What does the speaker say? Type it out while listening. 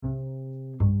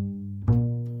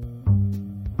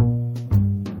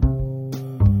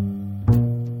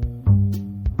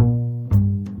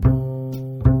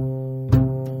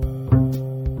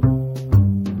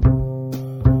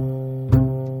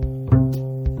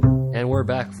we're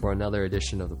back for another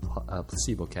edition of the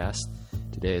Placebo Cast.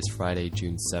 Today is Friday,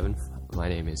 June 7th. My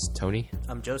name is Tony.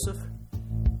 I'm Joseph.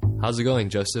 How's it going,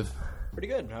 Joseph? Pretty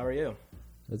good. How are you?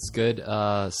 It's good.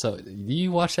 So, did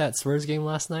you watch that Spurs game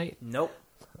last night? Nope.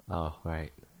 Oh,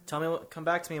 right. Come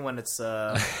back to me when it's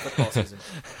football season.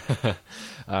 All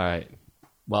right.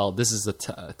 Well, this is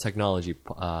a technology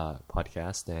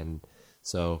podcast, and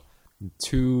so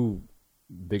two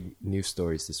big news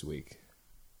stories this week.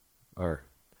 Or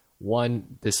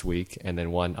one this week and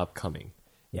then one upcoming.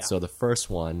 Yeah. And so the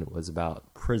first one was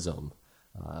about Prism,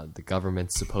 the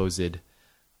government's supposed,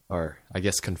 or I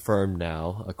guess confirmed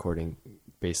now,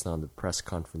 based on the press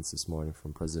conference this morning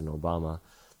from President Obama,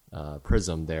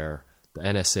 Prism, the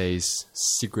NSA's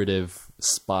secretive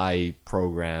spy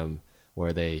program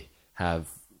where they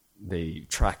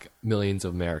track millions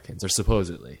of Americans, or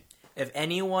supposedly. If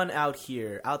anyone out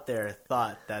there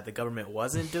thought that the government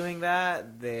wasn't doing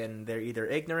that, then they're either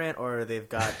ignorant or they've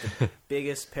got the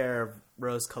biggest pair of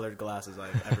rose-colored glasses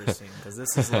I've ever seen. Because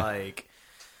this is like,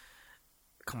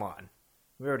 come on.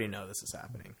 We already know this is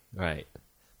happening. Right.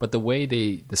 But the way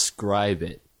they describe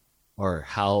it, or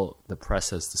how the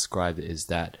press has described it, is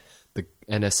that the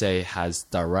NSA has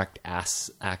direct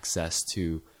access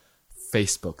to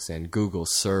Facebook's and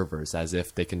Google's servers, as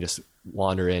if they can just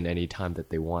wander in any time that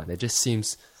they want. It just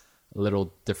seems a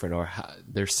little different, or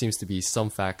there seems to be some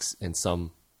facts and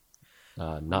some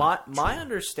not. My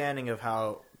understanding of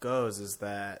how it goes is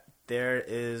that there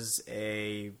is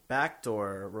a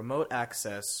backdoor remote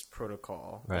access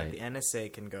protocol that the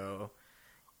NSA can go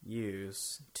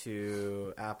use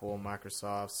to Apple,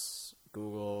 Microsoft's,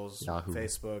 Google's,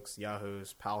 Facebook's,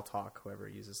 Yahoo's, Paltalk, whoever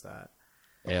uses that.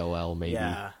 AOL, maybe.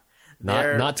 Yeah.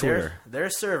 Not Twitter. Their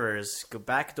servers go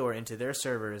backdoor into their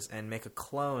servers and make a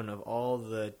clone of all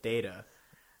the data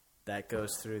that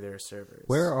goes through their servers.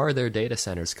 Where are their data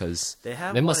centers? Because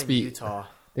they must be Utah.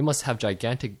 They must have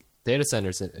gigantic data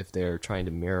centers if they're trying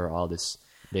to mirror all this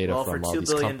data from all these companies.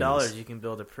 Well, for $2 billion, you can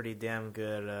build a pretty damn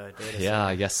good data center. Yeah,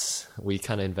 I guess we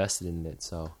kind of invested in it,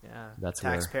 so yeah, that's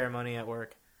taxpayer money at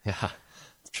work. Yeah,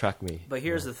 track me. But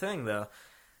here's the thing, though.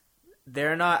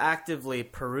 They're not actively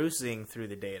perusing through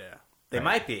the data. They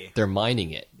might be. They're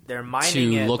mining it. They're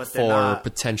mining it to look for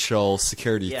potential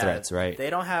security threats, right? They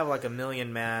don't have like a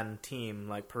 1,000,000-man team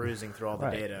like perusing through all the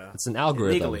data. It's an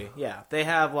algorithm. Legally, yeah. They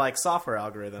have like software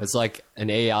algorithms. It's like an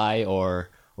AI or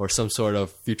some sort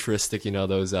of futuristic,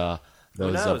 those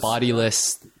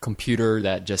bodiless computer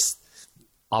that just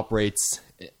operates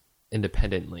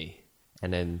independently.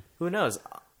 And then who knows?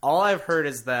 All I've heard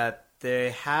is that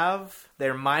they're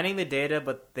mining the data,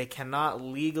 but they cannot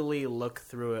legally look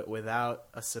through it without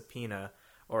a subpoena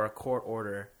or a court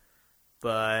order.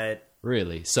 But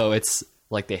really, so it's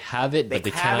like they have it, but they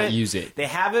cannot use it. They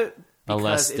have it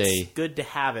because it's good to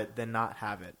have it than not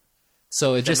have it.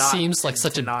 So it just seems like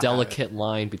such a delicate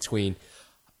line between.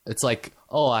 It's like,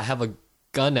 oh, I have a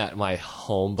gun at my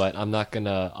home, but I'm not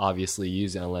gonna obviously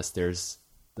use it unless there's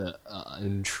the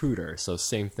intruder. So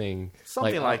same thing,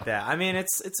 something like that. I mean,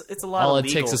 it's a lot. All of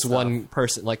it takes is stuff. one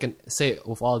person. Say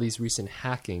with all these recent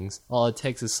hackings, all it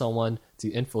takes is someone to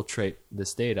infiltrate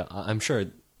this data. I'm sure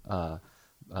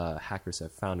hackers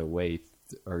have found a way,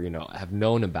 or have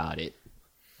known about it,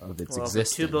 of its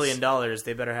existence. For $2 billion,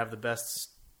 they better have the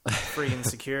best freaking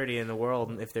security in the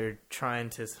world if they're trying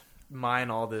to mine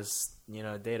all this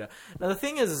data. Now the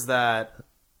thing is that.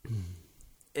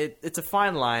 It's a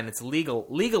fine line. It's legal.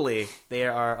 Legally, they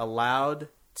are allowed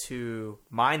to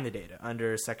mine the data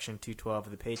under Section 212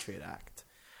 of the Patriot Act.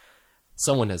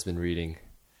 Someone has been reading.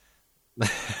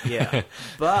 Yeah,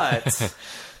 but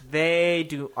they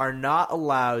are not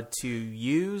allowed to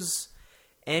use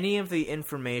any of the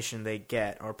information they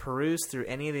get or peruse through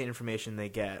any of the information they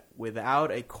get without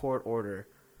a court order.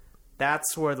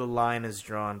 That's where the line is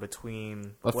drawn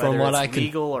between whether it's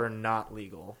legal or not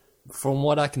legal. From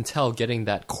what I can tell, getting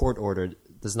that court order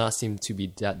does not seem to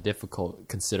be that difficult,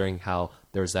 considering how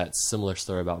there's that similar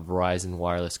story about Verizon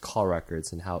wireless call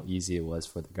records and how easy it was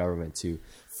for the government to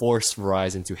force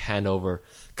Verizon to hand over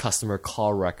customer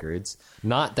call records,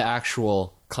 not the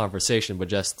actual conversation, but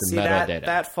just the metadata.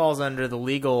 That falls under the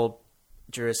legal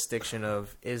jurisdiction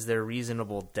of, is there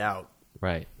reasonable doubt?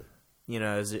 Right.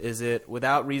 Is it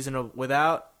without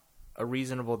a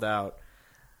reasonable doubt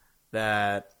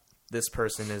that this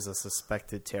person is a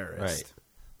suspected terrorist. Right.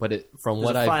 But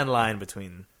there's a fine line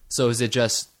between. So is it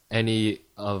just any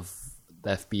of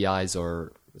the FBI's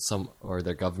or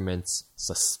their government's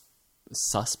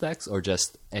suspects, or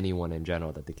just anyone in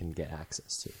general that they can get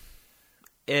access to?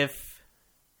 If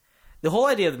The whole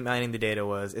idea of mining the data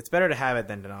was it's better to have it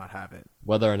than to not have it.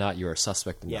 Whether or not you're a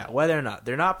suspect or Yeah, not. whether or not.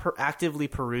 They're not actively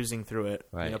perusing through it.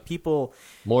 Right. You know, people...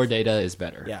 More data is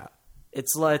better. Yeah.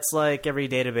 It's like every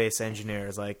database engineer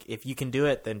is like, if you can do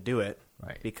it, then do it.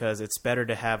 Right. Because it's better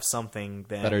to have something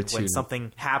than when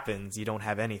something happens, you don't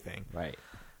have anything. Right.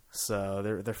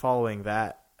 So they're following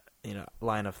that, you know,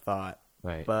 line of thought.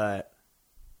 Right. But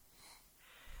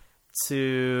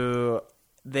if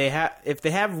they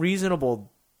have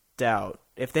reasonable doubt,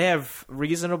 if they have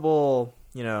reasonable,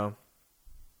 you know,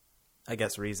 I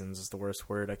guess reasons is the worst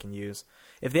word I can use.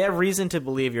 If they have reason to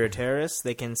believe you're a terrorist,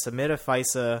 they can submit a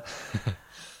FISA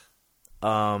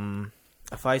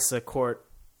court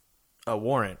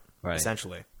warrant, right.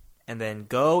 essentially, and then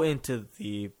go into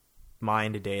the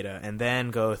mined data and then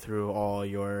go through all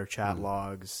your chat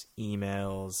logs,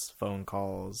 emails, phone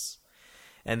calls.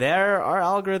 And there are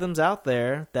algorithms out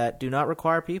there that do not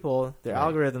require people. They're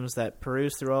right. algorithms that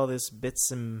peruse through all these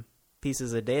bits and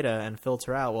pieces of data and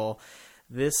filter out, well,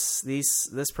 this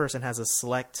person has a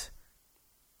select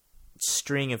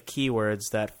string of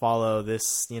keywords that follow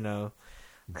this, you know,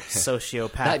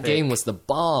 sociopathic... That game was the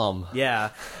bomb. Yeah,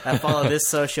 that follow this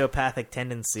sociopathic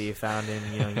tendency found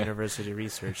in, you know, university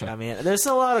research. I mean, there's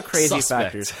a lot of crazy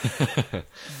factors.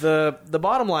 The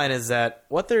bottom line is that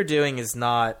what they're doing is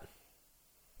not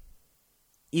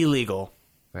illegal.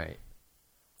 Right.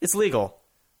 It's legal.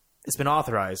 It's been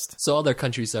authorized. So other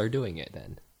countries are doing it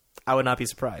then. I would not be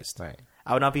surprised. Right.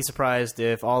 I would not be surprised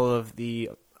if all of the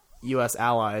U.S.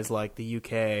 allies, like the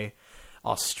UK,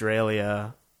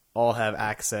 Australia, all have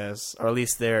access, or at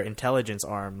least their intelligence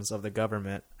arms of the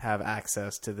government have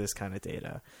access to this kind of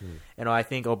data. And I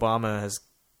think Obama has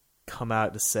come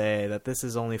out to say that this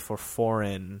is only for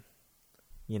foreign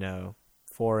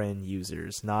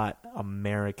users, not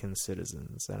American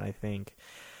citizens. And I think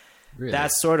Really?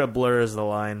 that sort of blurs the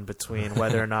line between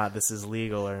whether or not this is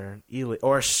legal or illegal,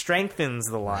 or strengthens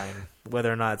the line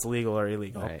whether or not it's legal or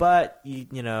illegal. Right. But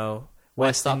you know,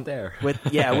 why stop there? with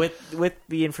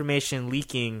the information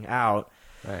leaking out,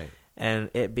 Right.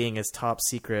 and it being its top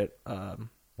secret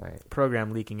Right.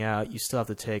 program leaking out, you still have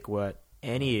to take what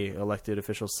any elected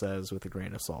official says with a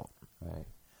grain of salt. Right.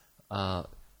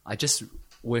 I just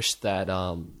wish that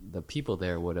the people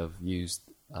there would have used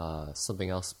something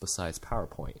else besides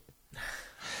PowerPoint.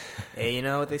 Hey, you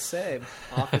know what they say?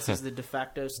 Office is the de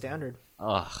facto standard.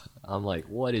 Ugh, I'm like,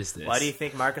 what is this? Why do you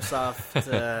think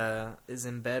Microsoft is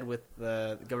in bed with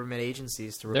the government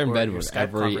agencies to record They're in bed your with Skype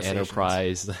every conversations?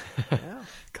 enterprise Yeah.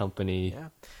 company. Yeah.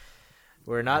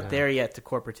 We're not there yet to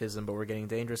corporatism, but we're getting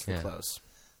dangerously Yeah. close.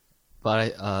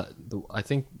 But I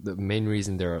think the main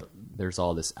reason there's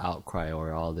all this outcry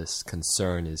or all this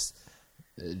concern is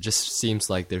it just seems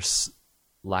like there's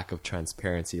lack of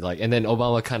transparency. Like, and then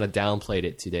Obama kind of downplayed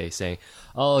it today, saying,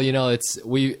 "Oh, you know,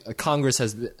 Congress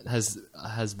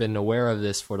has been aware of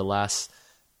this for the last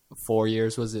 4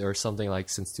 years, was it, or something, like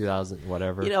since 2000,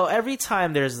 whatever." You know, every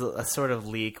time there's a sort of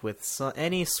leak with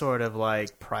any sort of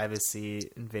like privacy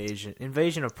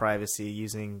invasion of privacy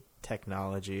using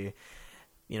technology,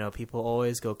 you know, people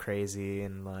always go crazy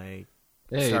and like,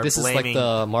 hey, this is like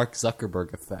the Mark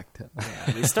Zuckerberg effect.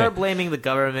 Yeah, we start blaming the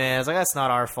government. It's like, that's not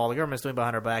our fault. The government's doing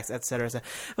behind our backs, et cetera, et cetera.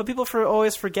 But people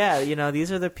always forget, you know,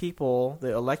 these are the people,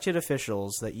 the elected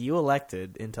officials that you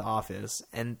elected into office,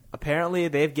 and apparently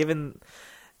they've given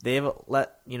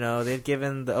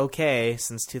the okay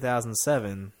since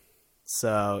 2007.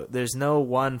 So there's no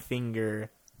one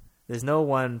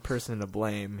person to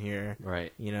blame here.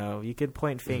 Right. You know, you could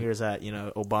point fingers at, you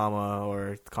know, Obama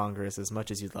or Congress as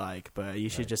much as you'd like, but you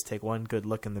should just take one good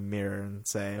look in the mirror and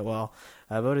say, well,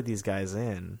 I voted these guys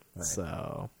in. Right.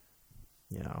 So,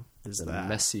 you know, there's The that.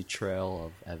 messy trail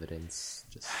of evidence.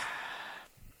 Just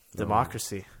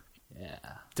Democracy. yeah.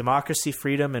 Democracy,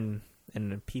 freedom,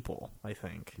 and people, I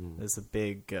think, is a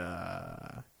big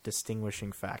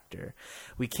distinguishing factor.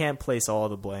 We can't place all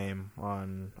the blame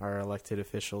on our elected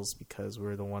officials because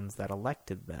we're the ones that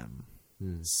elected them.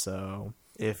 So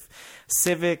if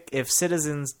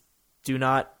citizens do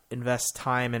not invest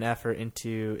time and effort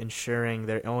into ensuring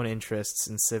their own interests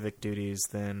and civic duties,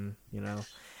 then, you know,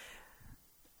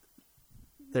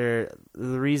 the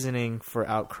reasoning for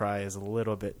outcry is a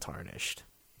little bit tarnished.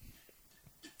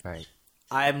 Right.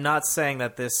 I'm not saying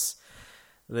that this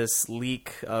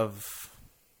leak of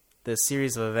the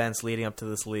series of events leading up to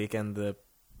this leak and the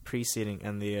preceding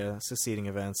and the succeeding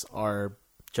events are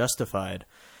justified.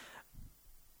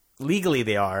 Legally,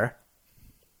 they are,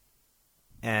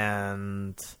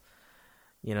 and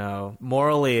you know,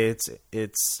 morally,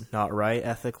 it's not right.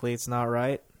 Ethically, it's not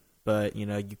right. But you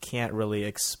know, you can't really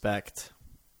expect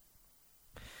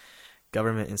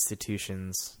government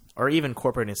institutions, or even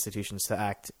corporate institutions to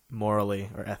act morally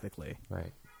or ethically.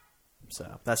 Right.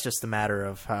 So that's just a matter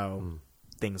of how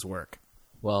things work.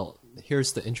 Well,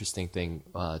 here's the interesting thing.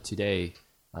 Today,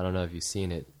 I don't know if you've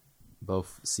seen it,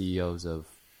 both CEOs of,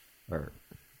 or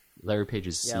Larry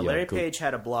Page's CEO. Yeah, Larry Page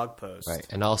had a blog post. Right,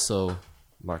 and also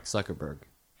Mark Zuckerberg,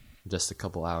 just a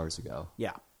couple hours ago.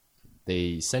 Yeah.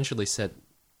 They essentially said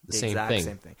the same exact thing.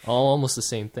 same thing. Almost the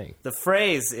same thing. The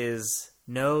phrase is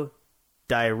no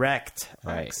direct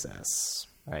Right. access,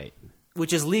 Right.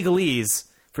 which is legalese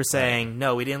for saying,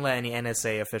 no, we didn't let any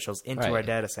NSA officials into Right. our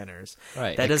data centers.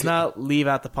 Right. That It does could- not leave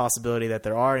out the possibility that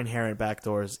there are inherent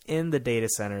backdoors in the data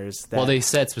centers. That Well, they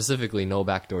said specifically no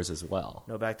backdoors as well.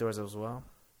 no backdoors as well.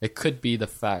 It could be the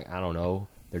fact, I don't know,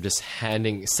 they're just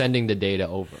sending the data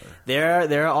over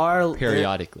There are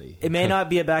periodically. It may not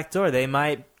be a backdoor. They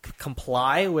might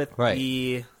comply with Right.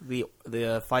 the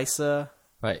FISA.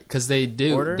 Right, because they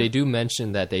Order? do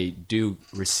mention that they do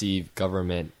receive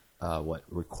government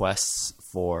requests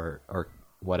for or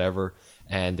whatever,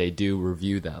 and they do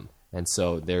review them, and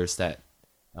so there's that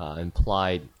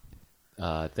implied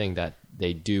thing that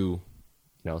they do,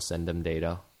 send them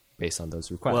data based on those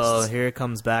requests. Well, here it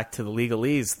comes back to the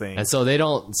legalese thing. And so they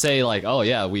don't say like, oh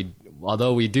yeah,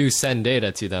 although we do send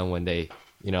data to them when they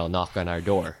knock on our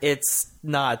door. It's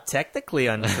not technically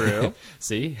untrue.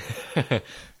 See.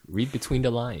 Read between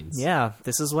the lines. Yeah,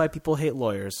 this is why people hate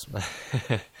lawyers.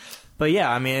 But yeah,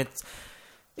 I mean,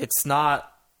 it's not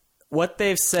what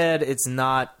they've said. It's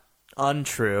not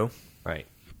untrue, Right.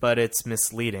 but it's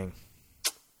misleading.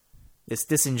 It's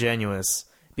disingenuous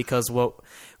because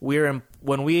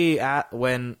when we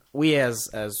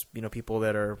as people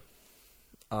that are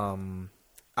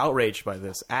outraged by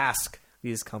this ask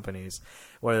these companies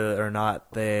whether or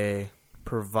not they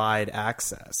provide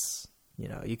access.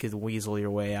 You could weasel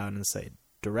your way out and say,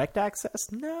 direct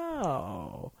access?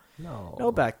 No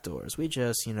backdoors. We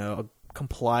just,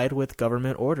 complied with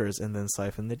government orders and then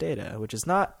siphon the data, which is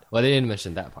not... Well, they didn't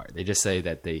mention that part. They just say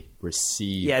that they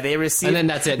receive... Yeah, they receive... And then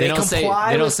that's it. They don't say with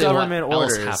what government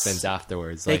else orders. happens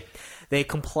afterwards. They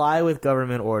comply with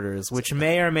government orders, which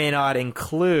may or may not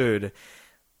include...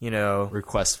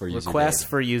 requests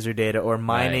for user data or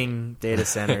mining data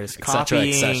centers, Et cetera,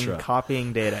 et cetera.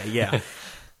 copying data. Yeah,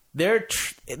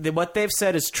 what they've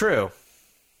said is true,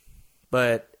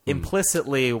 but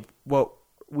implicitly, what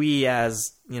we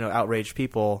as outraged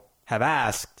people have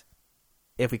asked,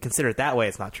 if we consider it that way,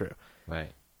 it's not true.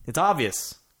 Right. It's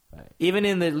obvious. Right. Even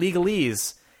in the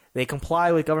legalese, they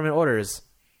comply with government orders.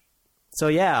 So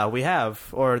yeah, we have,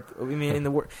 or I mean,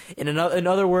 in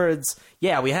other words,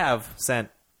 yeah, we have sent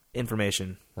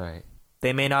information. Right.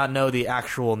 They may not know the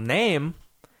actual name.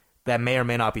 That may or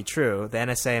may not be true. The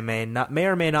NSA may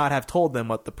or may not have told them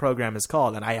what the program is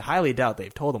called, and I highly doubt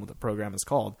they've told them what the program is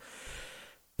called.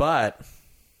 But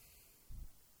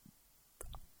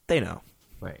they know.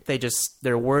 Right.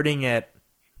 They're wording it.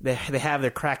 They have their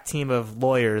crack team of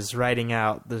lawyers writing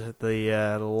out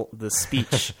the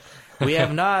speech. We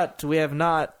have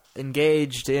not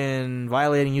engaged in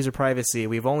violating user privacy.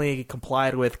 We've only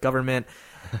complied with government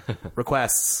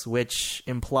requests, which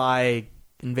imply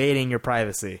invading your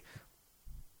privacy.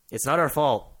 It's not our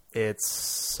fault.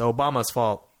 It's Obama's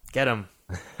fault. Get him.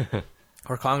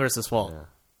 Or Congress's fault.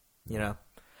 Yeah.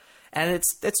 And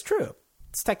it's true.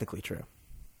 It's technically true.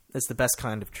 It's the best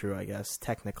kind of true, I guess,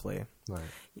 technically. Right.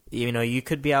 You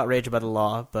could be outraged by the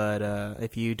law, but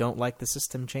if you don't like the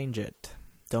system, change it.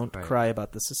 Don't cry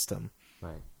about the system.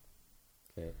 Right.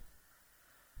 Okay.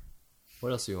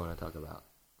 What else do you want to talk about?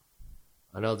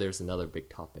 I know there's another big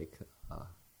topic,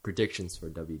 predictions for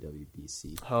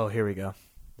WWDC. Oh, here we go.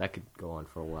 That could go on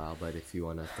for a while, but if you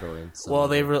want to throw in some...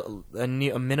 Well, a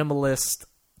minimalist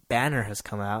banner has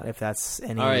come out, if that's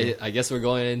any... All right, I guess we're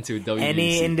going into WWDC.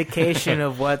 Any indication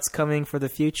of what's coming for the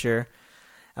future.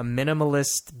 A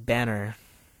minimalist banner.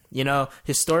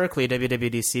 Historically,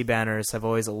 WWDC banners have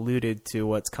always alluded to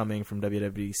what's coming from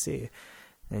WWDC.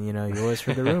 And, you always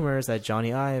heard the rumors that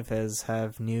Johnny Ive has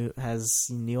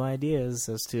new ideas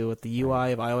as to what the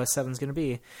UI of iOS 7 is going to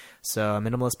be. So a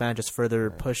minimalist banner just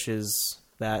further pushes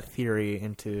that theory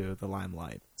into the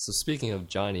limelight. So speaking of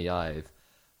Johnny Ive,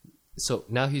 so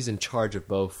now he's in charge of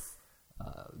both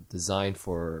design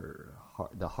for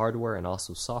the hardware and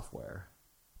also software.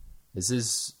 Is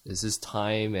his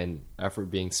time and effort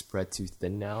being spread too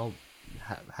thin now,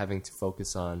 having to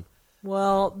focus on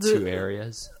two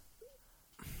areas?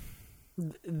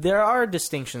 There are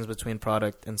distinctions between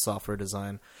product and software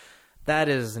design. That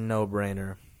is a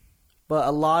no-brainer. But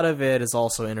a lot of it is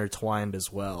also intertwined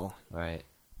as well. Right.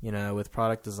 With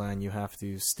product design, you have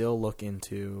to still look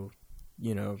into,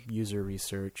 user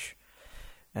research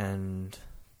and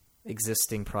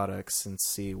existing products and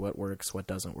see what works, what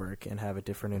doesn't work, and have a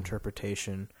different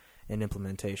interpretation and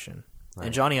implementation. Right.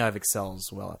 And Johnny Ive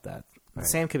excels well at that. Right. The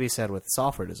same could be said with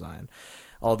software design.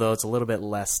 Although it's a little bit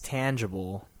less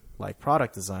tangible, like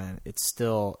product design, it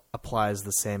still applies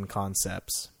the same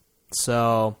concepts.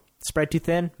 So, spread too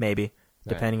thin? Maybe,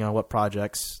 depending on what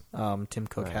projects Tim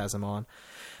Cook has him on.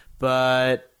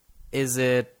 But is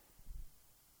it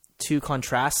too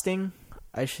contrasting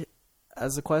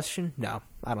as a question? No,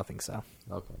 I don't think so.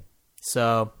 Okay.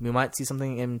 So we might see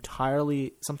something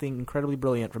incredibly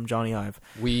brilliant from Johnny Ive.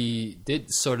 We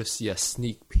did sort of see a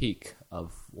sneak peek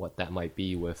of what that might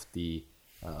be with the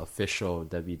official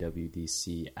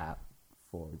WWDC app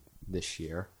for this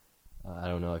year. I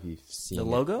don't know if you've seen the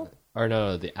logo? Or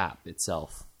no, the app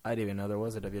itself. I didn't even know there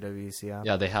was a WWDC app.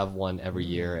 Yeah, they have one every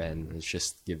year, and it's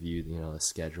just give you, a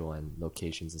schedule and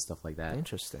locations and stuff like that.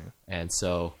 Interesting. And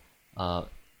so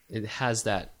it has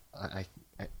that.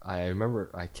 I remember.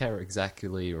 I can't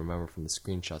exactly remember from the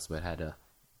screenshots, but it had a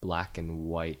black and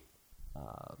white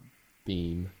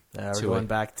beam. We're going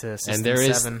back to System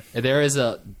and 7. There is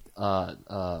a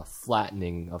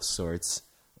flattening of sorts,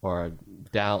 or a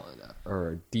down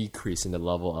or a decrease in the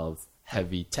level of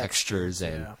heavy textures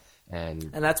and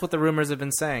that's what the rumors have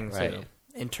been saying. Right. So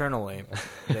internally,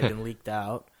 they've been leaked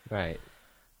out. Right.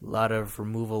 A lot of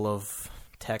removal of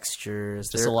textures.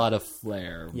 Just a lot of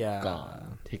flair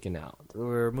gone, taken out.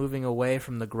 We're moving away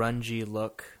from the grungy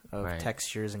look of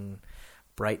textures and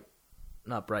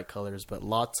not bright colors, but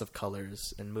lots of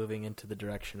colors, and moving into the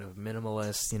direction of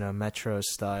minimalist, Metro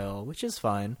style, which is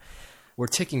fine. We're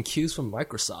taking cues from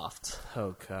Microsoft.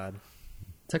 Oh, God.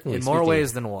 Technically in more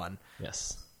ways than one.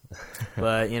 Yes.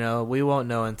 But, we won't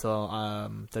know until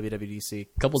WWDC.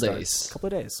 Couple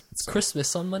days. It's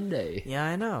Christmas on Monday. Yeah,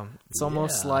 I know. It's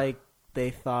almost like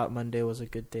they thought Monday was a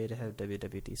good day to have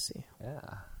WWDC. Yeah.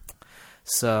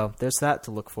 So there's that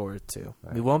to look forward to.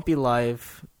 Right. We won't be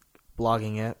live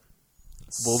blogging it.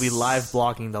 We'll be live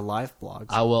blogging the live blogs.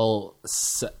 I will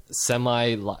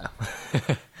semi-live.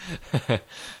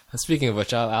 Speaking of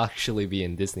which, I'll actually be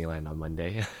in Disneyland on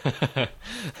Monday.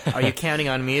 Are you counting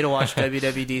on me to watch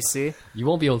WWDC? You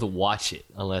won't be able to watch it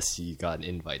unless you got an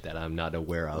invite that I'm not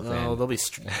aware of. No,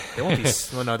 they won't be.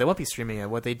 Well, no, they won't be streaming it.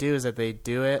 What they do is that they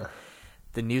do it.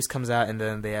 The news comes out, and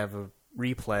then they have a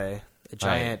replay, a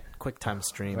giant QuickTime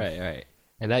stream. Right.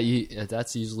 And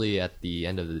that's usually at the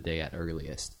end of the day at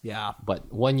earliest. Yeah.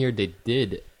 But one year they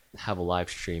did have a live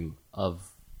stream of,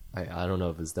 I don't know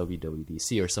if it's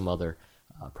WWDC or some other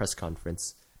press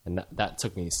conference, and that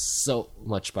took me so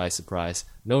much by surprise.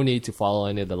 No need to follow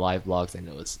any of the live blogs, and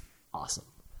it was awesome.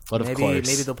 But of course,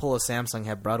 maybe they'll pull a Samsung,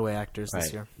 have Broadway actors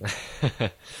this year.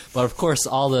 But of course,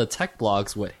 all the tech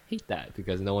blogs would hate that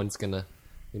because no one's gonna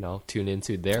tune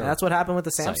into their. That's what happened with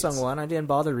the Samsung sites. One. I didn't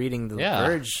bother reading the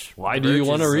Verge. Why do you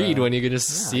want to read when you can just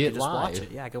see it live? Watch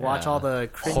it. Yeah, I could watch all the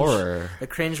horror, the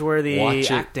cringeworthy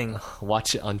acting.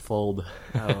 Watch it unfold.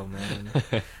 Oh man,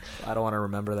 I don't want to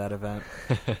remember that event.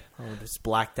 I'm just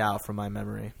blacked out from my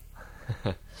memory.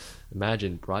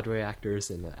 Imagine Broadway actors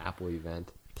in the Apple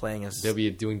event playing as they'll be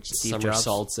doing Steve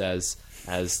somersaults as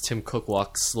Tim Cook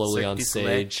walks slowly on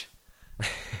stage,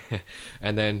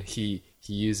 and then he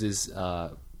uses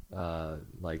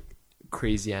like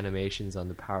crazy animations on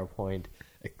the PowerPoint,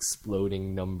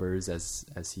 exploding numbers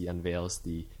as he unveils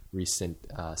the recent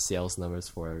sales numbers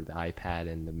for the iPad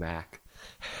and the Mac.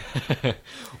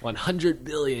 100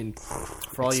 billion.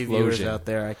 For all you viewers out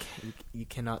there, you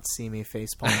cannot see me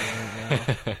facepalming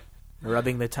right now,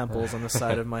 rubbing the temples on the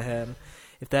side of my head.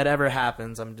 If that ever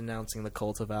happens, I'm denouncing the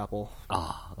cult of Apple.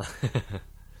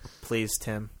 Please,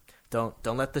 Tim, don't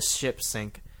let the ship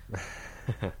sink.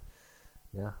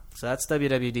 Yeah. So that's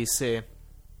WWDC.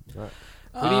 We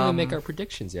didn't even make our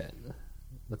predictions yet.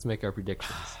 Let's make our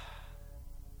predictions.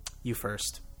 You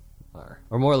first.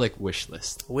 Or more like wish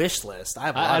list. Wish list.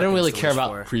 I don't really care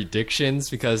about predictions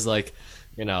because, iPhone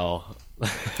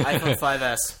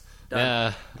 5S. Done.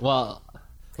 Yeah. Well,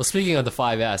 speaking of the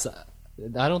 5S,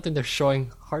 I don't think they're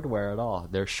showing hardware at all.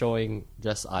 They're showing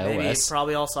just iOS. Maybe it's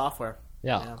probably all software.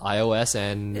 Yeah, iOS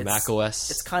and macOS.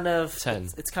 It's kind of 10.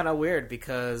 It's kind of weird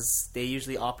because they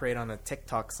usually operate on a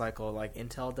TikTok cycle like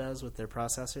Intel does with their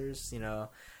processors.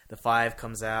 The 5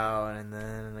 comes out, and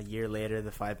then a year later the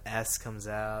 5S comes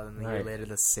out, and a year later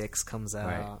the 6 comes out.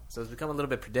 Right. So it's become a little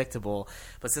bit predictable.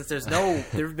 But since there's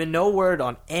been no word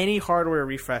on any hardware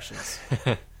refreshes,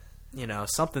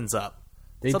 something's up.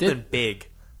 Something big.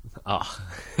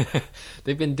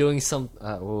 They've been doing some.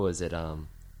 What was it?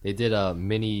 They did a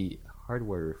mini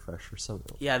hardware refresh or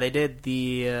something. Yeah, they did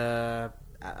the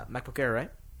MacBook Air,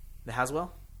 right? The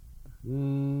Haswell.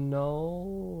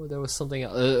 No, there was something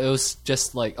else. It was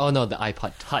just like, oh no, the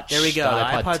iPod Touch. There we go. The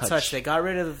The iPod Touch. They got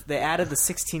rid of. They added the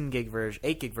 16 gig version,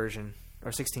 8 gig version,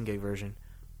 or 16 gig version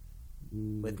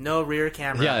with no rear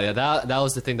camera. Yeah, that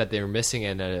was the thing that they were missing,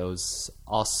 and it was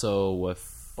also with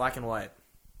black and white.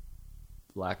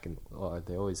 Black and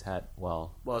they always had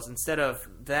Well, it's instead of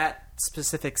that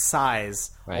specific size,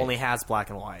 only has black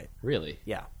and white. Really?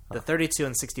 Yeah. The 32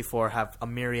 and 64 have a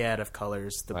myriad of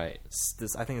colors. Right.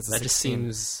 I think it's the 16. That just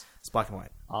seems it's black and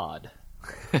white. Odd.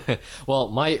 Well,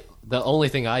 the only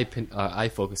thing I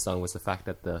focused on was the fact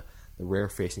that the rear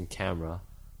facing camera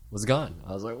was gone.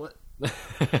 I was like, what?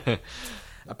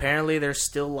 Apparently, there's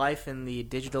still life in the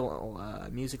digital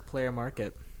music player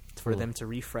market for them to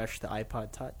refresh the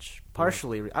iPod Touch.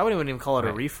 Partially, I wouldn't even call it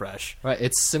a refresh. Right,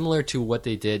 it's similar to what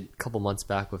they did a couple months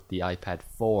back with the iPad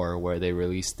 4, where they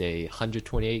released a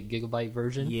 128 gigabyte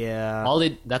version. Yeah,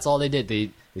 that's all they did.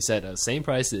 They said same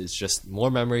price, it's just more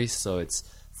memory, so it's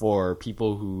for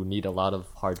people who need a lot of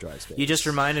hard drive space. You just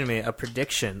reminded me a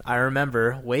prediction. I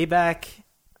remember way back.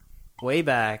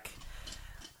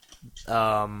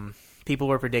 People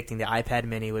were predicting the iPad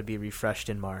Mini would be refreshed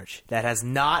in March. That has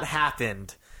not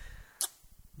happened.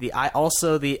 The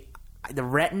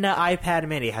Retina iPad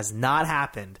Mini has not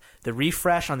happened. The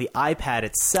refresh on the iPad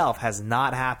itself has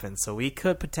not happened. So we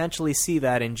could potentially see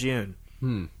that in June.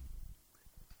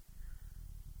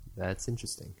 That's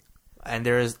interesting. And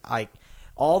there is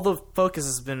all the focus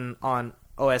has been on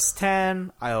OS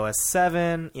 10, iOS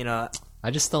 7. I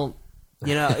just don't.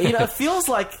 It feels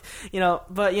like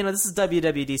but this is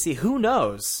WWDC. Who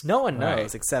knows? No one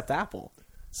knows except Apple.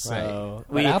 So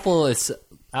but Apple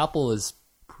is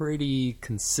pretty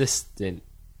consistent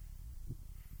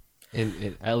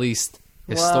in at least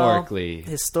historically.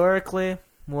 They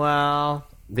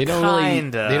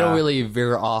don't really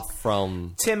veer off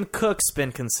from. Tim Cook's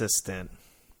been consistent.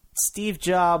 Steve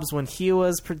Jobs, when he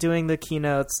was doing the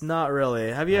keynotes, not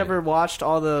really. Have you ever watched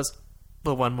all those?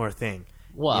 But one more thing.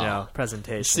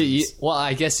 Presentations. See,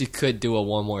 I guess you could do a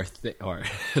one more thing, or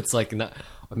it's like not.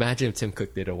 Imagine if Tim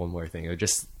Cook did a one more thing. It would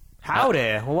just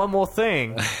one more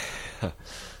thing.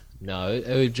 No, it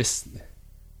would just.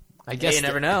 I guess you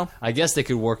never know. I guess they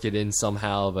could work it in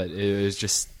somehow, but it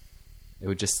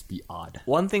would just be odd.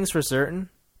 One thing's for certain: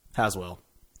 Haswell.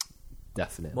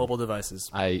 Definitely. Mobile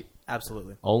devices.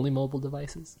 Absolutely. Only mobile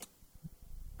devices.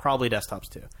 Probably desktops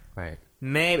too. Right.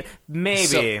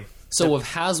 Maybe. So with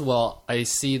Haswell, I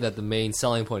see that the main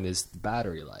selling point is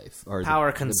battery life or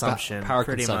power consumption.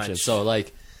 Pretty much. So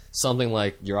like something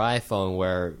like your iPhone,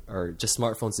 or just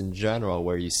smartphones in general,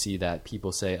 where you see that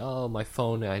people say, "Oh, my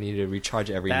phone, I need to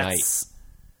recharge every night."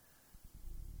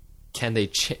 Can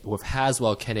they with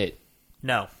Haswell? Can it?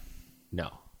 No.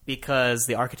 Because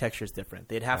the architecture is different.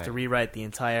 They'd have to rewrite the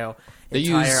entire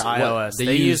iOS.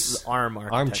 They use ARM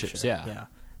architecture. ARM chips, yeah.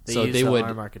 They use the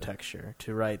ARM architecture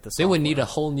to write the software. They would need a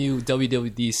whole new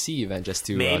WWDC event just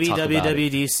to maybe talk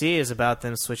WWDC is about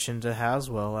them switching to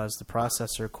Haswell as the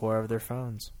processor core of their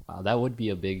phones. Wow, that would be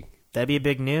a big... That'd be a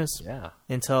big news. Yeah.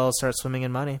 Intel starts swimming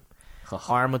in money.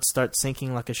 ARM would start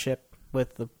sinking like a ship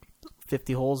with the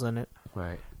 50 holes in it.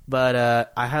 Right. But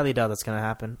I highly doubt that's going to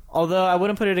happen. Although I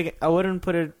wouldn't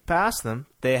put it past them.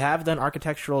 They have done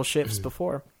architectural shifts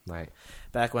before. Right.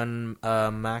 Back when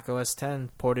Mac OS X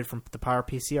ported from the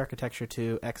PowerPC architecture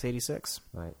to x86.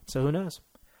 Right. So who knows?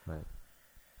 Right.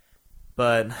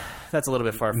 But that's a little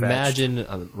bit far-fetched. Imagine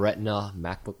a Retina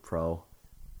MacBook Pro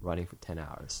running for 10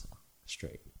 hours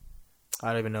straight.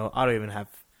 I don't even know. I don't even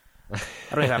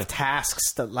have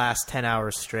tasks that last 10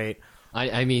 hours straight.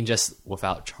 I mean, just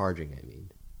without charging, I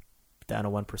mean. Down to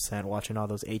 1%, watching all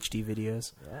those HD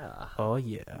videos. Yeah. Oh,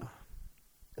 yeah.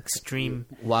 Extreme.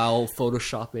 While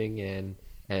photoshopping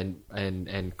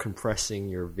and compressing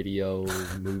your video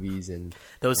movies and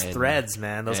those threads,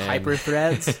 man. Those hyper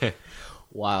threads.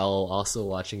 While also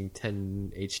watching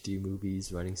 10 HD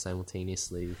movies running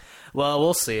simultaneously. Well,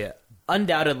 we'll see.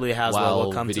 Undoubtedly, Haswell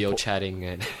will come to video chatting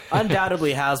and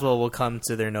undoubtedly, Haswell will come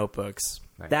to their notebooks.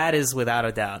 Right. That is without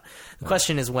a doubt. The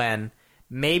question is when.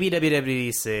 Maybe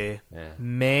WWDC. Yeah.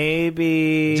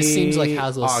 Maybe. It just seems like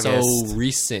Haswell's so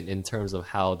recent in terms of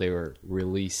how they were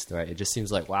released, right? It just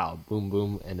seems like, wow, boom,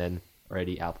 boom, and then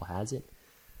already Apple has it.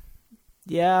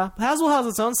 Yeah. Haswell has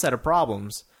its own set of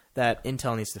problems that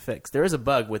Intel needs to fix. There is a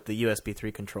bug with the USB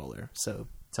 3 controller. So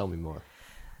tell me more.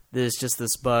 There's just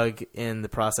this bug in the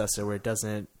processor where it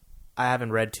doesn't... I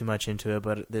haven't read too much into it,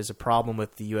 but there's a problem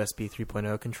with the USB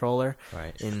 3.0 controller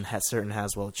in certain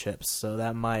Haswell chips. So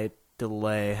that might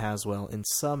delay Haswell in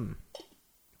some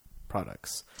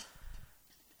products.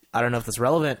 I don't know if that's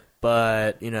relevant,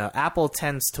 but, Apple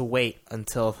tends to wait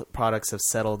until products have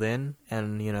settled in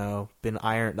and, been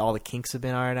ironed, all the kinks have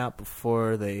been ironed out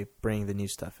before they bring the new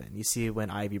stuff in. You see when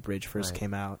Ivy Bridge first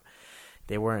came out,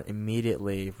 they weren't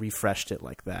immediately refreshed it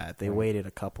like that. They waited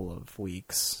a couple of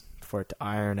weeks for it to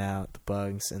iron out the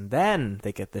bugs, and then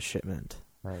they get the shipment.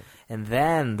 Right. And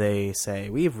then they say,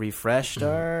 we've refreshed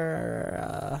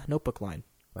our notebook line.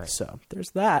 Right. So there's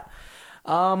that.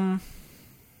 No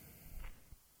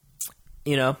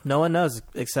one knows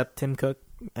except Tim Cook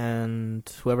and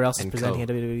whoever else is presenting at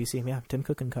WWDC. Yeah, Tim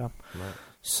Cook and co. Right.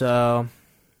 So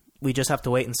we just have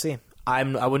to wait and see. I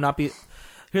would not be.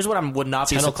 Here's what I would not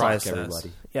be surprised at.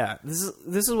 Everybody. Yeah,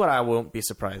 this is what I won't be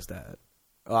surprised at.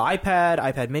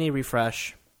 iPad Mini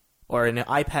refresh, or an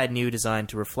iPad new design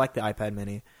to reflect the iPad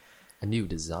Mini. A new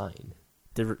design.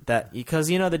 Because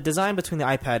the design between the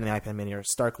iPad and the iPad Mini are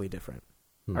starkly different,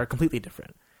 are completely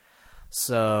different.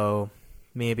 So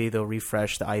maybe they'll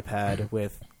refresh the iPad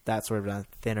with that sort of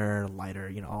thinner,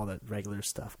 lighter, all the regular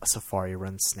stuff. A Safari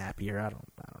runs snappier. I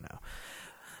don't know.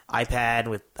 iPad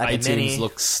with iPad Mini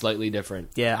looks slightly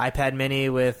different. Yeah, iPad Mini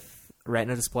with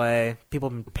Retina display. People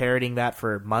have been parroting that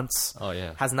for months. Oh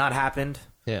yeah, has not happened.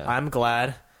 Yeah, I'm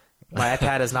glad. My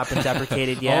iPad has not been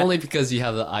deprecated yet. Only because you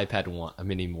have the iPad 1, a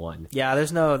Mini 1. Yeah,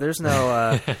 there's no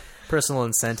personal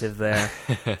incentive there.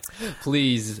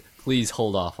 Please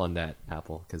hold off on that,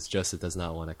 Apple, because Joseph does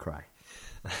not want to cry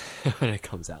when it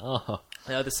comes out. Oh.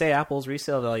 They say Apple's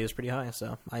resale value is pretty high,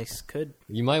 so I could.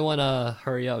 You might want to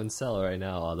hurry up and sell right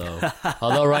now,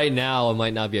 although right now it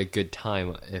might not be a good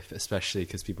time, especially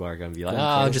because people are going to be like,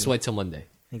 I'll just wait till Monday.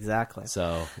 Exactly.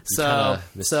 So an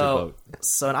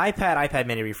iPad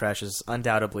Mini refresh is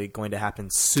undoubtedly going to happen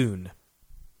soon.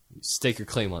 Stake your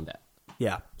claim on that.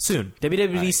 Yeah, soon.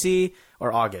 WWDC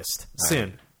or August.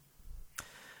 Soon.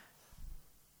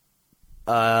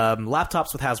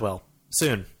 Laptops with Haswell.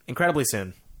 Soon. Incredibly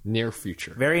soon. Near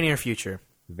future. Very near future.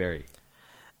 Very.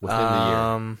 Within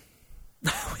the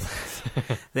year.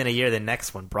 Within a year, the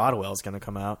next one, Broadwell, is going to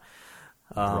come out.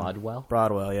 Broadwell?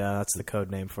 Broadwell, yeah. That's the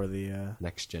code name for the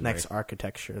next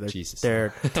architecture. Jesus.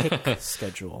 Their tick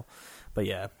schedule. But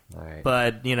yeah. All right.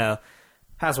 But,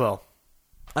 Haswell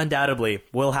undoubtedly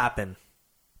will happen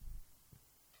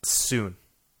soon.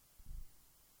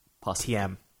 Possibly.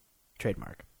 TM.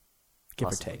 Trademark. Give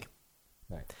Possibly. or take.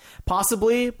 Right.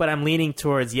 Possibly, but I'm leaning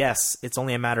towards yes, it's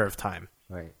only a matter of time.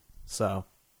 Right. So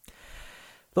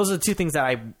those are the two things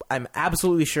that I'm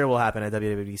absolutely sure will happen at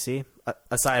WWDC,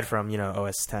 aside from,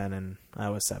 OS 10 and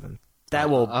iOS 7. I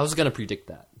was going to predict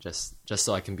that, just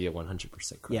so I can be 100%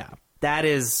 correct. Yeah, that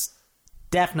is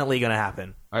definitely going to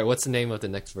happen. All right, what's the name of the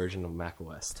next version of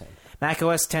macOS 10?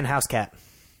 macOS 10 Housecat.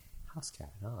 Housecat,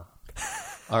 oh.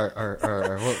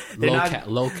 or low cat,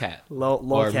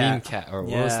 or cat. mean cat, or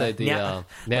what was that? The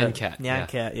Nyan cat, Nyan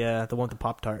cat, yeah, the one with the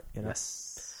Pop-Tart.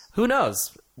 Yes. Who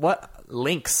knows? What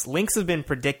links have been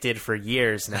predicted for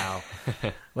years now.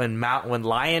 when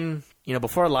Lion,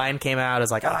 before Lion came out, it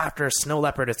was like, after Snow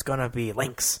Leopard, it's gonna be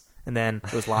Lynx, and then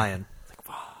it was Lion,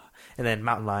 and then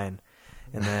Mountain Lion,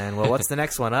 and then what's the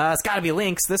next one? It's got to be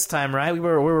Lynx this time, right? We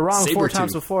were wrong Sabretooth. 4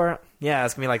 times before. Yeah,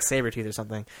 it's gonna be like Sabretooth or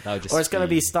something, or it's gonna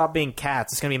be stop being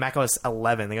cats. It's gonna be macOS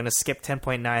 11. They're gonna skip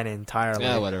 10.9 entirely.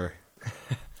 Yeah, whatever.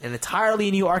 An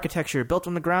entirely new architecture built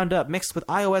from the ground up, mixed with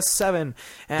iOS 7.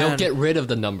 And they'll get rid of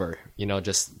the number,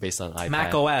 just based on iPad.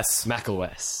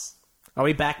 macOS. Are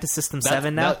we back to System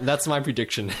 7 now? That's my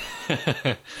prediction.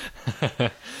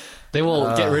 They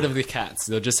will get rid of the cats.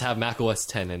 They'll just have macOS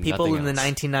 10 and people in else.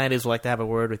 The 1990s would like to have a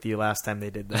word with you last time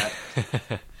they did that.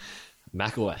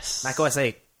 macOS. macOS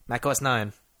 8. macOS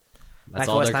 9. That's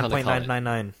macOS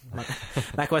 9.999.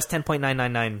 macOS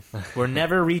 10.999. We're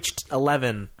never reached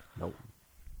 11. Nope.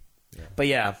 Yeah. But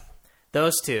yeah,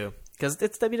 those two. Because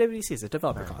it's WWDC, it's a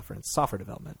developer conference, software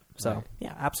development. So,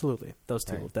 yeah, absolutely. Those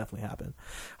two will definitely happen.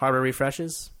 Hardware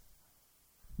refreshes,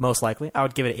 most likely. I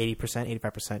would give it an 80%,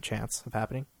 85% chance of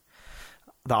happening.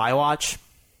 The iWatch,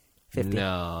 50.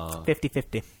 No.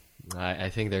 50-50. I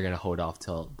think they're going to hold off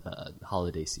till the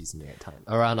holiday season at time.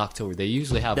 Around October. They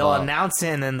usually have... They'll announce it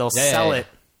and then they'll sell it.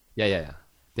 Yeah.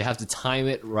 They have to time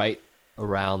it right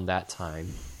around that time.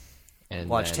 And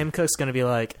watch, Tim Cook's going to be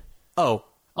like, Oh,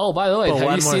 by the way,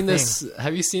 have you seen this?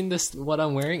 Have you seen this? What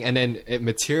I'm wearing, and then it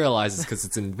materializes because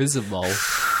it's invisible,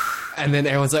 and then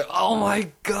everyone's like, "Oh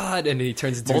my god!" And then he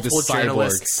turns into multiple this cyborg.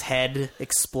 Journalists' head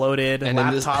exploded, and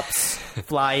laptops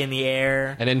fly in the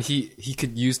air, and then he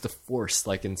could use the Force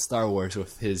like in Star Wars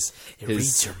with his. It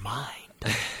reads your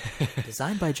mind.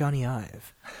 Designed by Johnny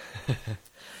Ive.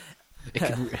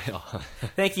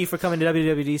 Thank you for coming to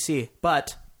WWDC,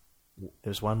 but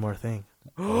there's one more thing.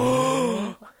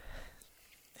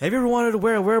 Have you ever wanted to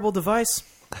wear a wearable device?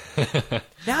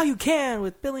 Now you can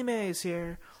with Billy Mays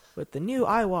here with the new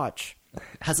iWatch. It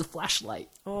has a flashlight.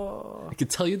 Oh, It could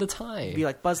tell you the time. it'd be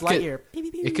like Buzz Lightyear. Beep,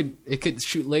 beep, beep. It could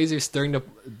shoot lasers during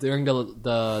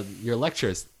the your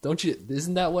lectures. Don't you?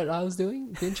 Isn't that what I was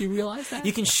doing? Didn't you realize that?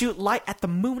 You can shoot light at the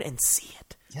moon and see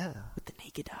it Yeah. with the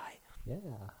naked eye. Yeah.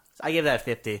 I give that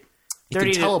 50. You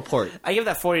can teleport. I give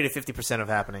that 40 to 50% of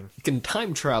happening. You can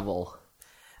time travel.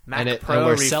 Mac And Pro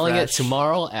we're selling it refresh,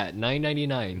 tomorrow at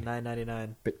 $9.99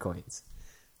 $9.99. Bitcoins.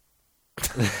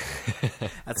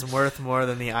 That's worth more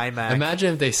than the iMac.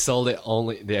 Imagine if they sold it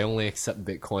they only accept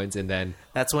Bitcoins, and then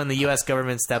That's when the U.S.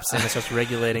 government steps in and starts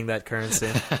regulating that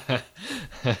currency.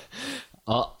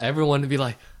 everyone would be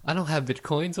like, I don't have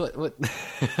Bitcoins. What?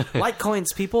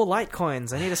 Litecoins, people,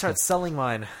 Litecoins. I need to start selling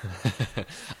mine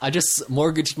I just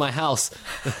mortgaged my house.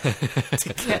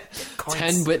 to get Bitcoins.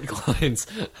 10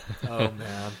 Bitcoins. Oh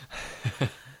man.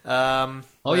 Oh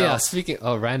what yeah, else? speaking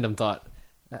of random thought,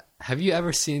 have you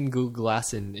ever seen Google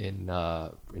Glass in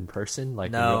person? Like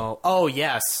No. Oh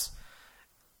yes.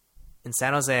 In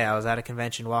San Jose, I was at a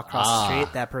convention. Walked across the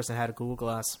street. That person had a Google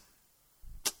Glass.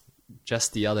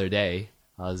 just the other day,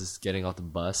 I was just getting off the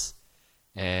bus,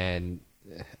 and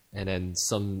then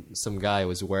some guy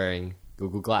was wearing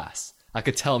Google Glass. I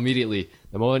could tell immediately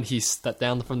the moment he stepped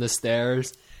down from the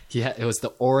stairs. It was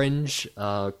the orange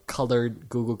colored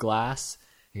Google Glass.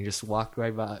 He just walked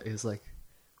right by. He was like,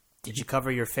 Did you cover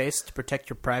your face to protect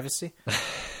your privacy?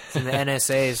 It's in the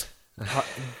NSA's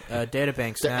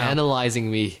databanks they're now. analyzing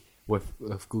me with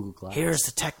Google Glass. Here's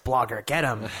the tech blogger. Get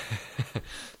him.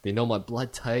 They know my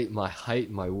blood type, my height,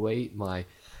 my weight, my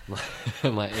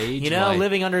age. You know,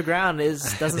 living underground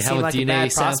doesn't they seem have like a a DNA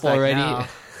bad sample prospect already. now.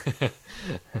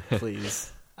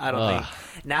 Please. I don't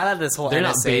think. Now that this whole They're NSA...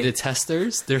 not beta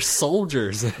testers. They're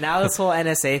soldiers. Now this whole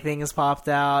NSA thing has popped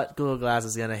out, Google Glass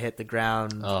is going to hit the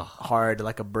ground hard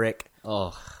like a brick.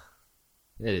 Oh,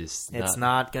 it is. It's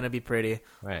not going to be pretty.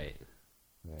 Right.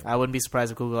 I wouldn't be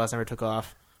surprised if Google Glass never took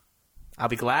off. I'll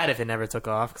be glad if it never took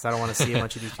off because I don't want to see a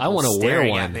bunch of these people I want to wear staring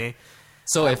one. at me.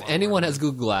 So if anyone has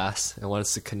Google Glass and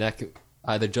wants to connect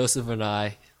either Joseph and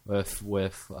I with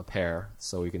a pair,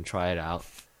 so we can try it out.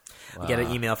 We get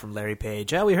an email from Larry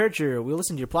Page. Oh, we heard we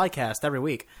listen to your podcast every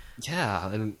week.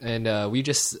 Yeah, and we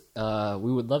just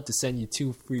we would love to send you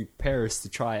 2 free pairs to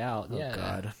try out. Oh, yeah.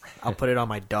 God. I'll put it on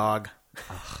my dog.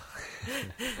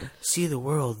 See the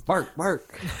world. Bark,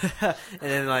 bark. And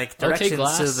then like Okay,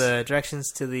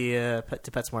 directions to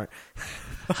PetSmart.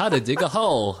 How to dig a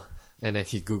hole. And then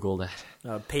you Google that.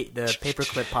 The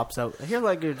paperclip pops out. I hear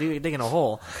like you're digging a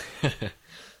hole.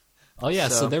 Oh yeah,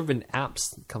 so So- there have been apps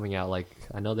coming out. Like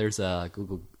I know there's a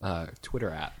Google Twitter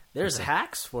app. There's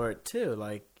hacks for it too.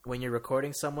 Like when you're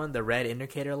recording someone, the red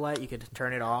indicator light, you could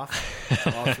turn it off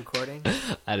while it's recording.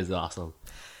 That is awesome.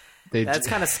 That's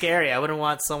kind of scary. I wouldn't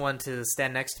want someone to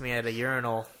stand next to me at a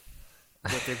urinal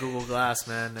with their Google Glass,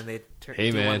 man, and they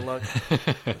Hey, do man. one look.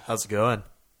 How's it going?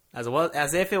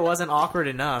 As if it wasn't awkward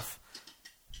enough.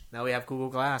 Now we have Google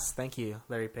Glass. Thank you,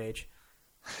 Larry Page.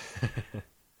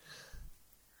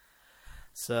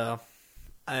 So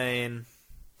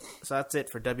that's it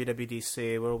for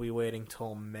WWDC. We'll be waiting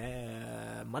till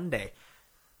Monday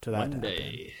to that to happen.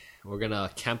 Monday. We're gonna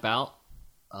camp out.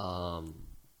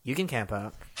 You can camp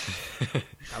out.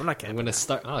 I'm not I'm camping. gonna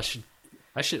start. Oh,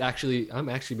 I should actually. I'm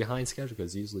actually behind schedule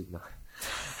because usually no.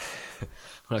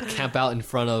 I'm gonna camp out in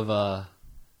front of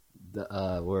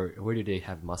where do they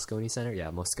have Moscone Center?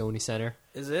 Yeah, Moscone Center.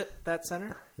 Is it that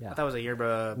center? Yeah. I thought it was a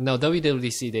yerba. No,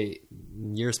 WWDC.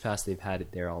 Years past they've had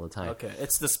it there all the time. Okay,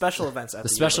 it's the special events at The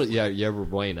the special, yerba. Yerba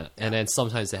Buena, and then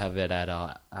sometimes they have it at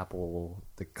Apple,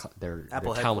 their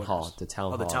Apple town headquarters. hall, the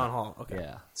town hall. Oh, the town hall. Okay.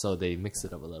 Yeah, so they mix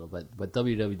it up a little bit, but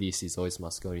WWDC is always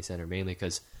Moscone Center mainly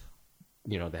because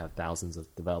they have thousands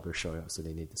of developers showing up, so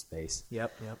they need the space.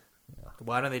 Yep.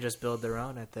 Why don't they just build their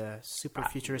own at the super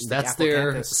futuristic That's Apple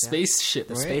their campus? Yeah. spaceship,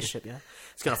 The right? spaceship, yeah.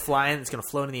 It's gonna fly in. It's gonna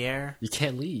float in the air. You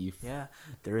can't leave. Yeah.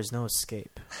 There is no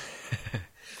escape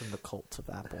from the cult of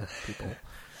Apple people.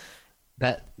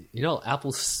 That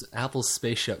Apple's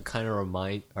spaceship kind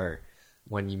of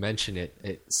when you mention it,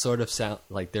 it sort of sound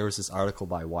like there was this article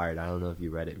by Wired. I don't know if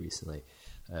you read it recently.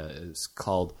 It's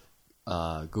called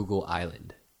Google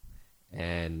Island,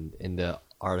 and in the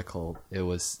article, it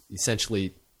was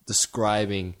essentially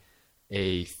describing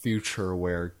a future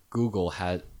where Google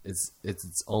it's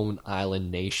its own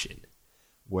island nation,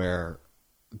 where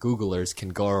Googlers can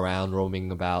go around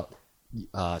roaming about,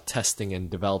 testing and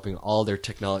developing all their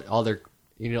technology, all their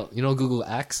Google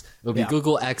X. It'll be Yeah.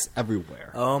 Google X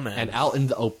everywhere. Oh, man. And out in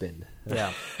the open.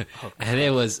 Yeah. And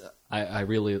it was I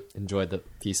really enjoyed the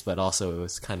piece, but also it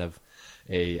was kind of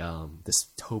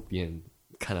dystopian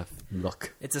kind of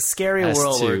look. It's a scary As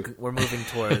world to- we're moving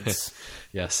towards.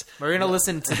 Yes. We're going to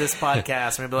listen to this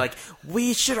podcast and we'll be like,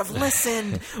 we should have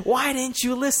listened. Why didn't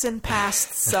you listen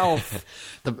past self?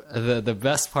 The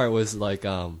best part was like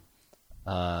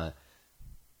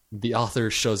the author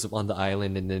shows up on the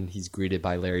island and then he's greeted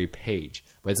by Larry Page,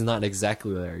 but it's not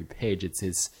exactly Larry Page. It's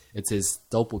his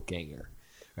doppelganger,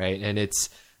 right? And it's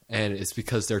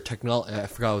because their technology. I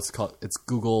forgot what it's called. It's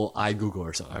Google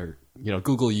or something, or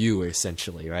Google U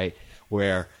essentially, right?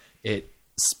 Where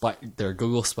their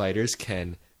Google spiders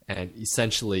can and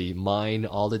essentially mine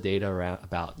all the data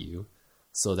about you,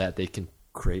 so that they can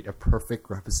create a perfect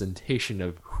representation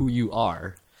of who you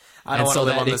are. I don't want to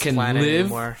live on this planet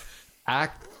anymore.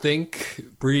 Act, think,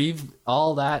 breathe,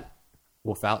 all that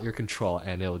without your control,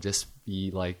 and it'll just be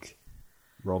like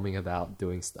roaming about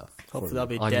doing stuff. Hopefully I'll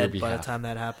be dead by the time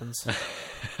that happens.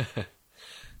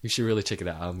 You should really check it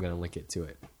out. I'm going to link it to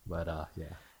it. But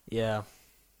yeah. Yeah.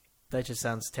 That just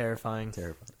sounds terrifying.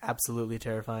 Terrifying. Absolutely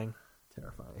terrifying.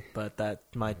 Terrifying. But that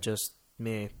might just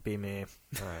be me.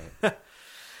 All right.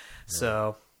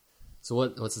 So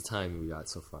what's the time we got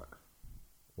so far?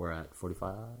 We're at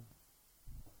 45?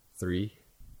 3?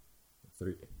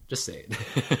 Just say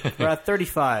it. we're at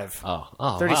 35.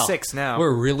 Oh, 36 wow. now.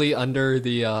 We're really under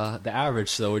the average,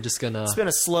 so we're just gonna. It's been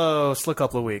a slow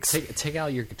couple of weeks. Take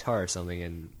out your guitar or something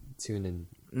and tune in.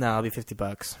 No, it'll be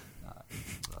 $50.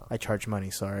 I charge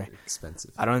money. Sorry,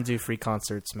 expensive. I don't do free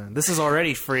concerts, man. This is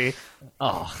already free.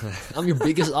 Oh, I'm your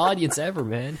biggest audience ever,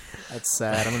 man. That's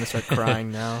sad. I'm gonna start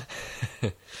crying now.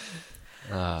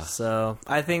 So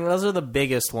I think those are the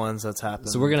biggest ones that's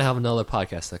happened. So we're gonna have another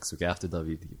podcast next week after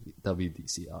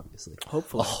WDC, obviously.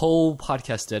 Hopefully, a whole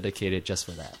podcast dedicated just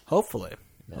for that. Hopefully,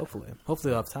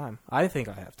 Hopefully, I'll have time. I think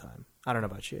I have time. I don't know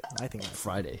about you. I think I have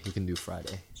Friday. You can do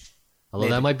Friday. Although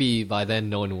that might be by then,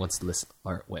 no one wants to listen.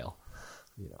 Or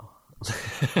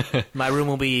my room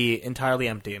will be entirely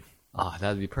empty. Oh,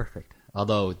 that'd be perfect.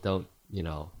 Although, don't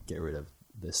get rid of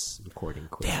this recording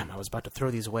quick. Damn, I was about to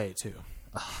throw these away too.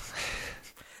 I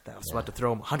was about to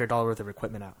throw $100 worth of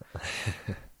equipment out.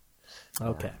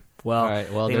 Okay. Well, all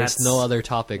right. Well, there's no other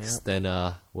topics. Yep.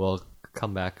 Then we'll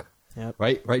come back. Yep.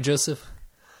 Right, Joseph?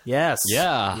 Yes.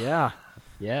 Yeah.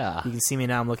 You can see me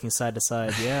now. I'm looking side to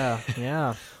side.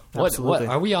 Yeah. What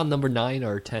are we on, number 9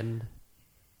 or 10?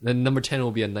 Then number 10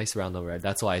 will be a nice round number. Right?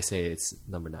 That's why I say it's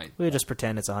number 9. We'll just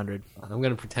pretend it's 100. I'm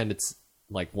gonna pretend it's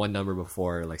like one number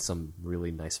before, like some really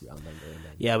nice round number. And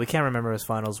then... Yeah, we can't remember as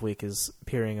finals week is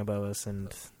peering above us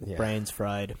and brains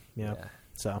fried. Yeah.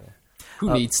 So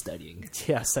who needs studying?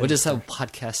 Yeah, we'll just have a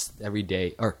podcast every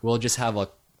day, or we'll just have a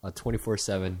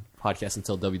 24/7 podcast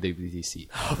until WWDC.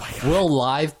 Oh my god! We'll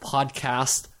live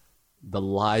podcast the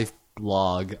live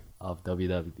blog of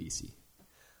WWDC.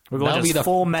 We're going to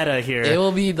full meta here. It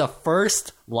will be the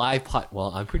first live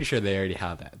Well, I'm pretty sure they already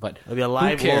have that, but it'll be a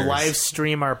live. We'll live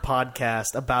stream our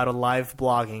podcast about a live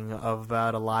blogging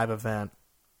about a live event.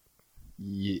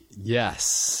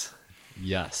 Yes,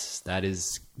 that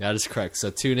is correct. So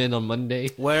tune in on Monday.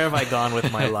 Where have I gone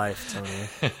with my life, Tony?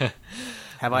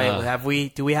 Have we?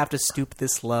 Do we have to stoop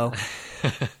this low?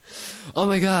 Oh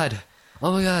my god!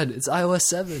 It's iOS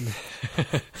 7.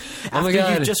 Oh my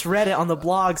god! You just read it on the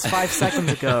blogs 5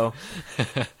 seconds ago.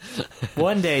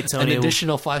 One day, Tony. An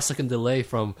additional 5-second delay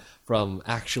from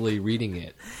actually reading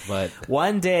it, but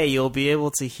one day you'll be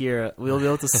able to hear. We'll be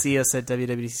able to see us at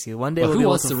WWDC. One day we'll be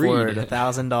able to afford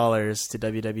 $1,000 to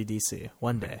WWDC.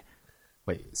 One day.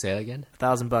 Wait, say that again.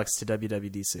 $1,000 to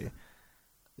WWDC.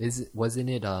 Wasn't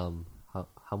it? How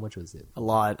much was it? A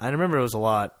lot. I remember it was a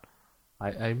lot.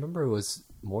 I remember it was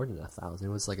more than 1,000. It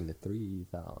was like in the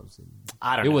 3,000.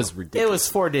 I don't know. It was ridiculous. It was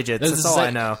 4 digits. That's all I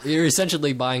know. You're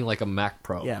essentially buying like a Mac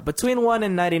Pro. Yeah, between 1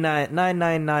 and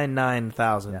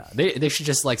 99,999,000. Yeah, they should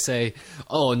just like say,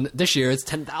 oh, this year it's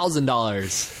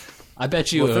 $10,000. I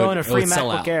bet you we'll throw in a free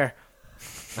MacBook Air.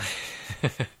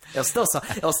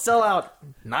 It'll sell out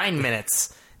 9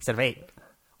 minutes instead of 8.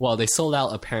 Well, they sold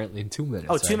out apparently in 2 minutes.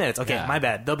 Oh, 2 minutes. Okay, my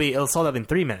bad. It'll sold out in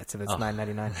 3 minutes if it's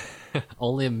 $9.99.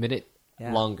 Only a minute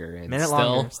longer. And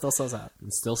still sells out.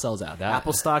 It still sells out.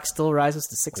 Apple stock still rises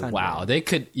to 600. Wow, they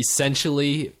could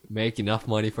essentially make enough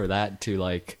money for that to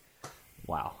like,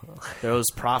 wow. Those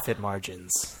profit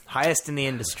margins, highest in the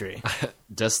industry.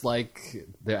 Just like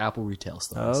their Apple retail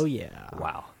stores. Oh yeah.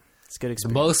 Wow. It's good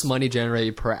experience. The most money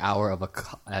generated per hour of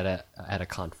at a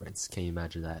conference. Can you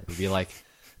imagine that? It would be like,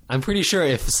 I'm pretty sure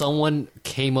if someone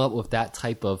came up with that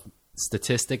type of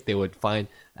statistic, they would find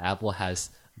Apple has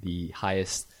the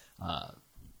highest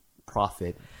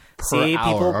profit per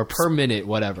hour or per minute,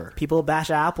 whatever. People bash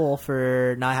Apple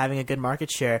for not having a good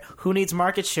market share. Who needs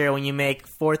market share when you make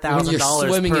 $4,000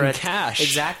 swimming per in cash?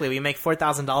 Exactly. We make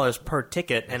 $4,000 per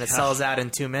ticket and it sells out in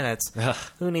 2 minutes.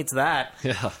 Who needs that?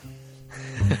 Yeah.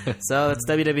 So it's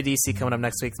WWDC coming up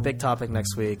next week. Big topic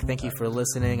next week. Thank you for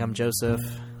listening. I'm Joseph.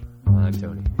 I'm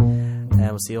Tony. And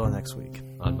we'll see you all next week.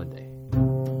 On Monday.